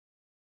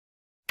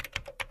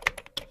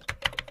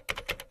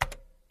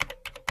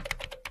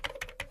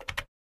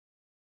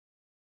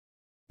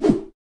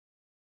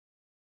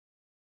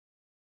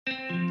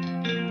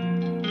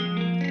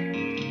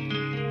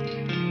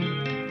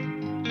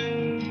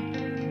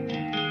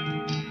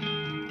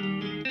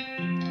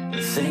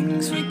The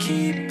things we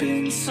keep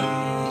inside,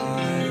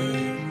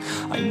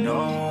 I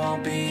know I'll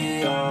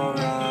be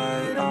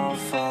alright. I'll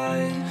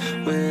fight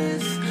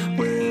with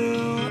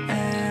will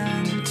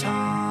and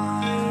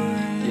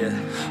time. Yeah,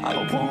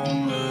 I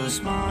won't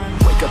lose mine.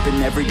 Wake up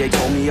and every day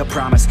told me a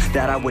promise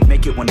that I would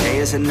make it one day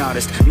as an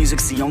artist.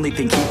 Music's the only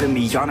thing keeping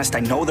me honest. I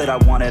know that I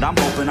want it, I'm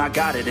hoping I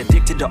got it.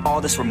 Addicted to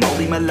all this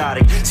remotely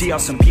melodic. See how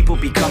some people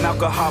become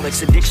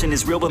alcoholics. Addiction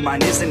is real but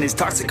mine isn't as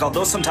toxic.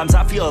 Although sometimes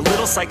I feel a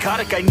little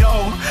psychotic. I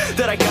know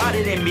that I got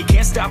it in me,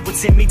 can't stop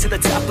what's in me to the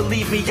top.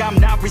 Believe me, I'm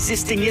not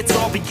resisting, it's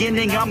all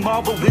beginning. I'm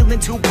all but willing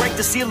to break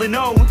the ceiling.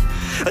 Oh,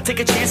 take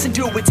a chance and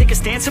do it, take a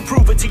stance and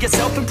prove it to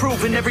yourself,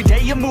 improving. Every day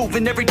you're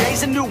moving, every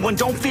day's a new one.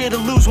 Don't fear to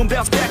lose one,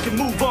 bounce back and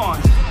move on.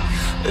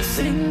 The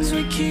things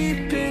we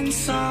keep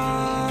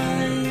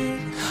inside,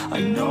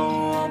 I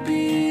know I'll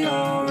be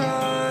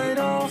alright.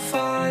 I'll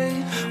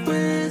fight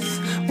with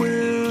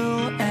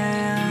will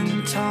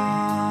and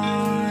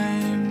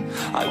time.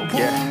 I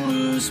won't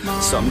lose my...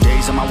 Some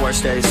days are my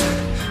worst days,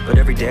 but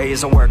every day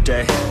is a work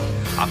day.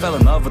 I fell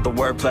in love with the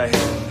wordplay.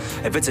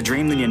 If it's a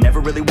dream, then you're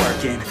never really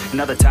working.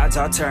 Now the tides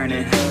are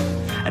turning,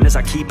 and as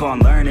I keep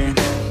on learning,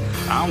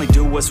 I only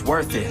do what's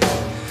worth it.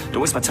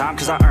 Don't waste my time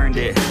cause I earned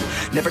it.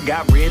 Never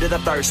got rid of the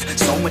thirst,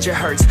 so much it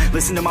hurts.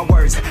 Listen to my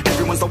words,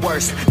 everyone's the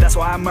worst. That's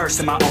why I'm immersed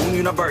in my own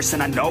universe.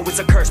 And I know it's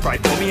a curse, probably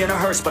put me in a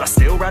hearse, but I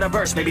still write a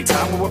verse. Maybe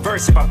time will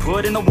reverse if I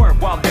put in the work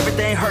while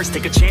everything hurts.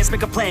 Take a chance,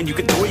 make a plan, you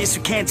can do it, yes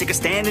you can. Take a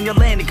stand in your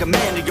land and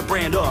command of your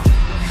brand.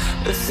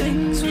 The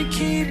things we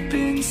keep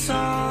inside,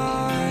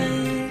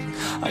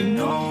 I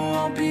know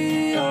I'll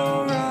be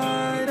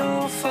alright.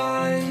 I'll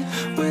fight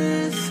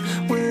with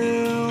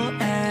will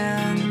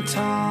and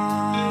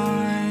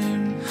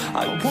time.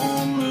 I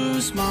won't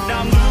lose my mind.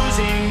 I'm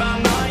losing my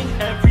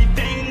mind.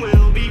 Everything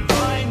will be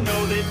fine.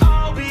 Know that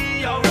I'll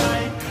be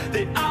alright.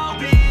 That I'll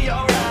be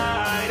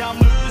alright. I'm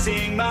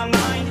losing my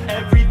mind.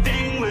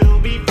 Everything will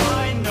be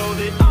fine. Know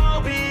that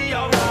I'll be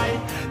alright.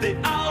 That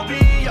I'll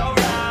be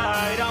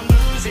alright. I'm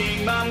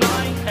losing my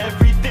mind.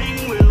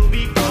 Everything will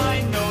be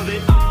fine. Know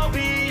that I'll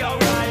be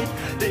alright.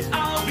 That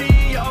I'll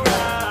be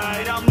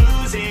alright. I'm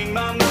losing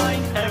my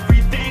mind.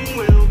 Everything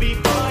will be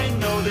fine.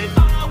 Know that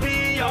I'll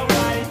be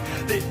alright.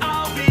 That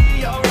I'll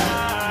be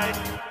alright.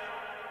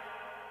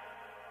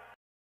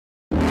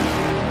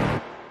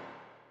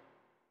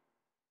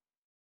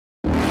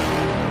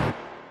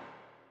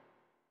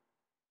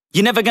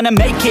 You're never gonna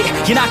make it,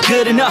 you're not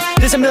good enough.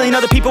 There's a million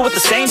other people with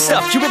the same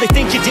stuff. You really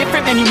think you're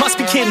different? Man, you must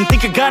be kidding.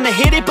 Think you're gonna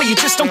hit it, but you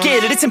just don't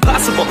get it. It's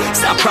impossible, it's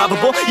not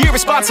probable, you're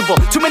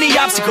irresponsible. Too many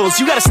obstacles,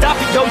 you gotta stop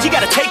it, yo. You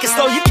gotta take it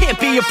slow, you can't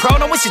be a pro.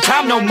 Don't waste your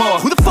time no more.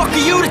 Who the fuck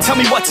are you to tell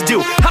me what to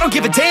do? I don't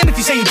give a damn if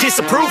you say you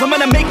disapprove. I'm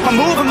gonna make my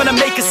move, I'm gonna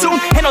make it soon.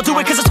 And I'll do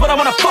it cause it's what I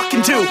wanna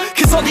fucking do.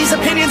 Cause all these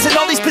opinions and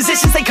all these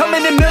positions, they come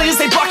in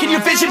millions, they blocking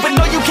your vision. But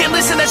no, you can't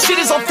listen, that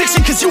shit is all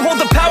fiction. Cause you hold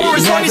the power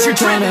as long as you're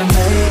dreaming.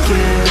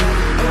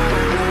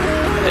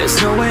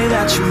 There's no way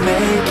that you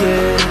make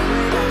it.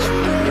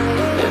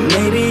 And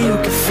maybe you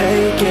can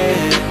fake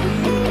it,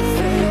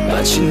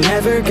 but you're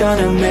never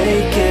gonna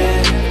make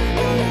it.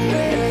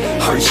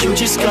 Are you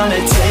just gonna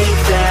take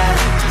that?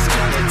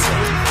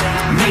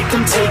 Make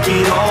them take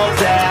it all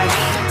back.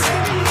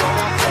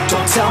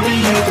 Don't tell me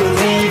you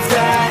believe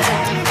that.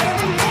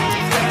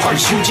 Are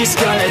you just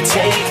gonna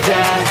take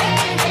that?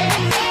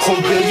 Or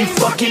will you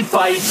fucking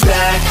fight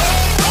back?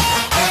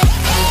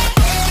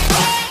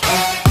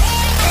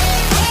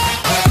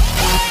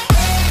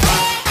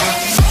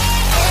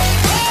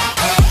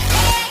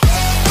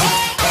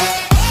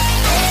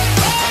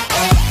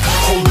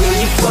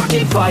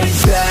 Fight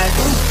back.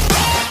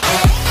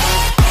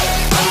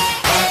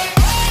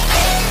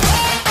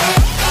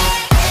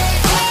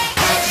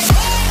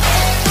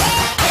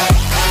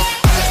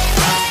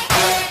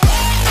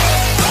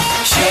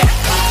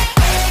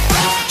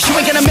 You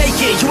ain't gonna make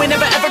it, you ain't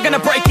never ever gonna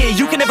break it.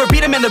 You can never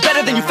beat them and they're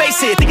better than you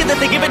face it. Thinking that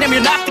they give a damn,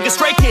 you're not thinking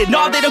straight, kid.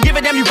 No, they don't give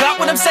a damn, you got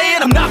what I'm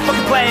saying? I'm not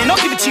fucking playing, I'll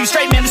give it to you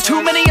straight, man. There's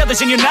too many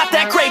others and you're not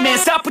that great, man.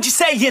 Stop what you're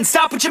saying,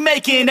 stop what you're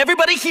making.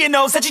 Everybody here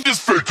knows that you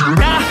just faking.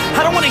 Nah,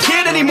 I don't wanna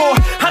hear it anymore,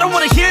 I don't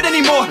wanna hear it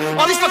anymore.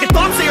 All these fucking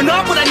thoughts, they are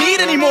not what I need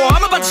anymore.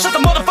 I'm about to shut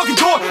the motherfucking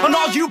door on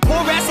all you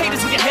poor ass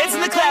haters with your heads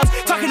in the clouds,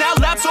 talking out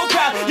loud so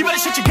proud. You better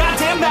shut your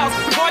goddamn mouth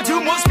before I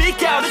do more speak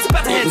out. It's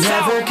about to head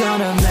south. Never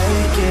gonna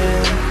make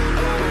it.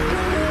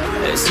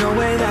 There's no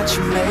way that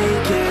you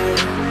make it.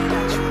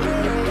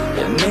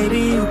 And maybe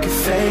you can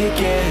fake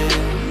it,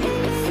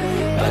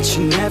 but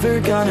you're never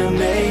gonna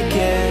make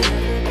it.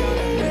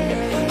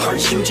 Are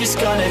you just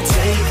gonna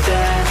take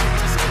that?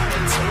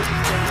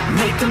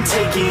 Make them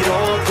take it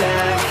all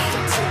back.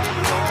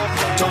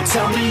 Don't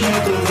tell me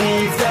you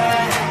believe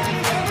that.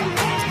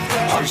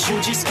 Are you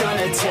just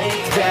gonna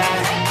take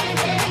that?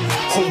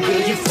 Or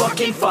will you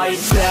fucking fight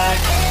back?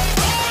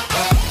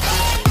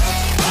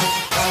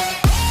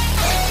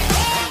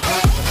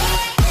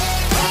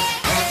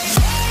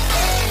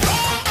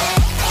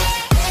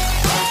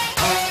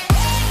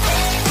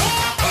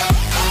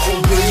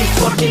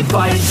 Fucking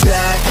fight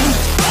back.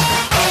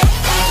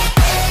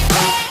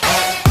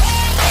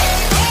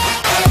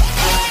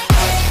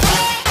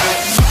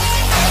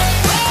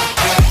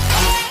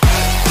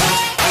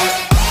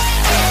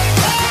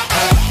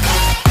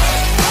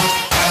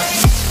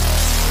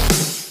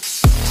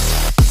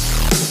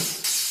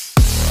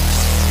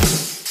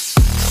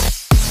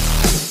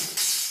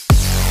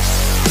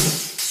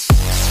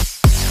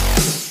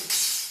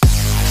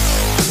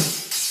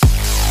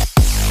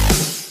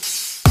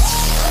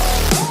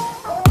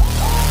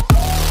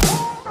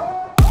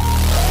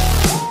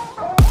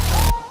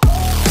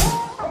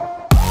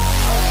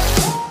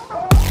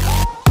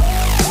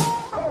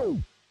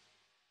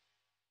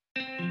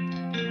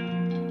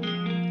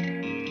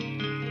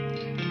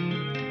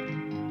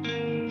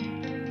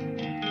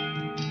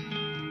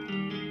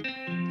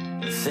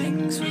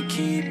 Things we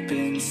keep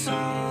inside.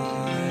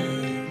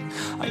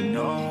 I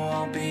know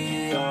I'll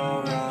be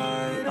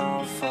alright.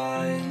 I'll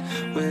fight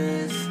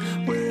with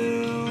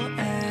will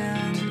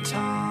and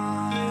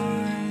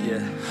time.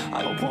 Yeah,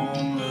 I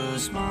won't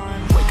lose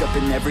mine. wake up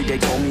and every day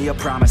told me a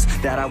promise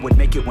that I would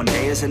make it one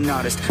day as an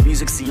artist.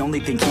 Music's the only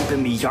thing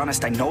keeping me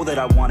honest. I know that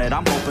I want it,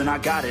 I'm hoping I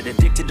got it.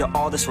 Addicted to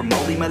all this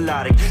remotely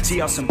melodic. See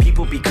how some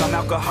people become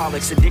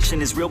alcoholics.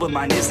 Addiction is real but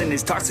mine isn't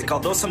as toxic.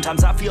 Although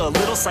sometimes I feel a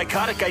little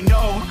psychotic. I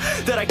know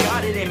that I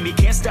got it in me.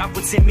 Can't stop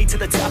what's in me to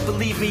the top.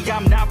 Believe me,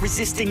 I'm not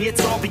resisting.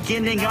 It's all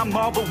beginning. I'm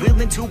all but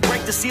willing to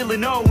break the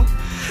ceiling. Oh,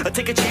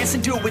 take a chance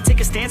and do it. Take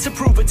a stance and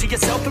prove it to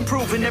yourself.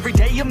 Improving every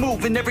day you're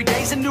moving. Every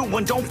day's a new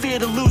one. Don't fear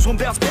to lose one.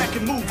 Bounce back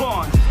and move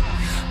on.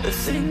 The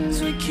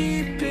things we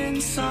keep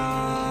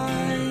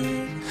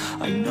inside,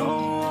 I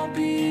know I'll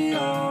be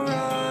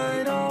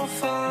alright. I'll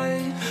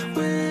fight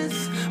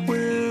with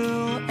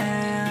will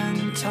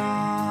and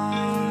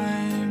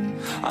time.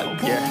 I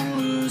won't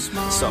lose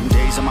my. Some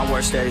days are my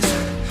worst days,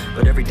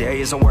 but every day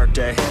is a work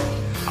day.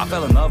 I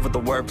fell in love with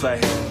the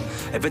wordplay.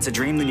 If it's a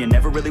dream, then you're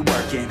never really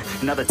working.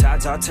 Now the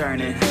tides are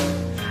turning,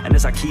 and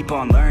as I keep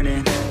on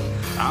learning,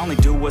 I only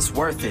do what's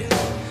worth it.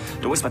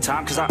 Don't waste my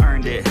time cause I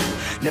earned it.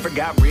 Never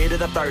got rid of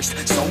the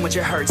thirst, so much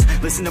it hurts.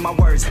 Listen to my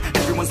words,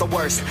 everyone's the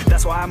worst.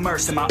 That's why I'm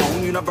immersed in my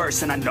own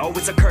universe. And I know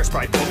it's a curse,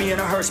 probably put me in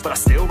a hearse, but I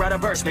still write a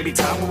verse. Maybe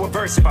time will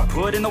reverse if I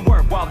put in the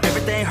work while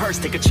everything hurts.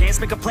 Take a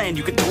chance, make a plan,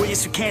 you can do it,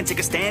 yes you can. Take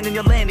a stand in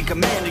your land and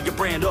command of your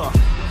brand.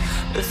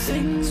 The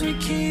things we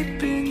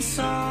keep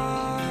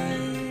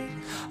inside,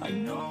 I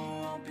know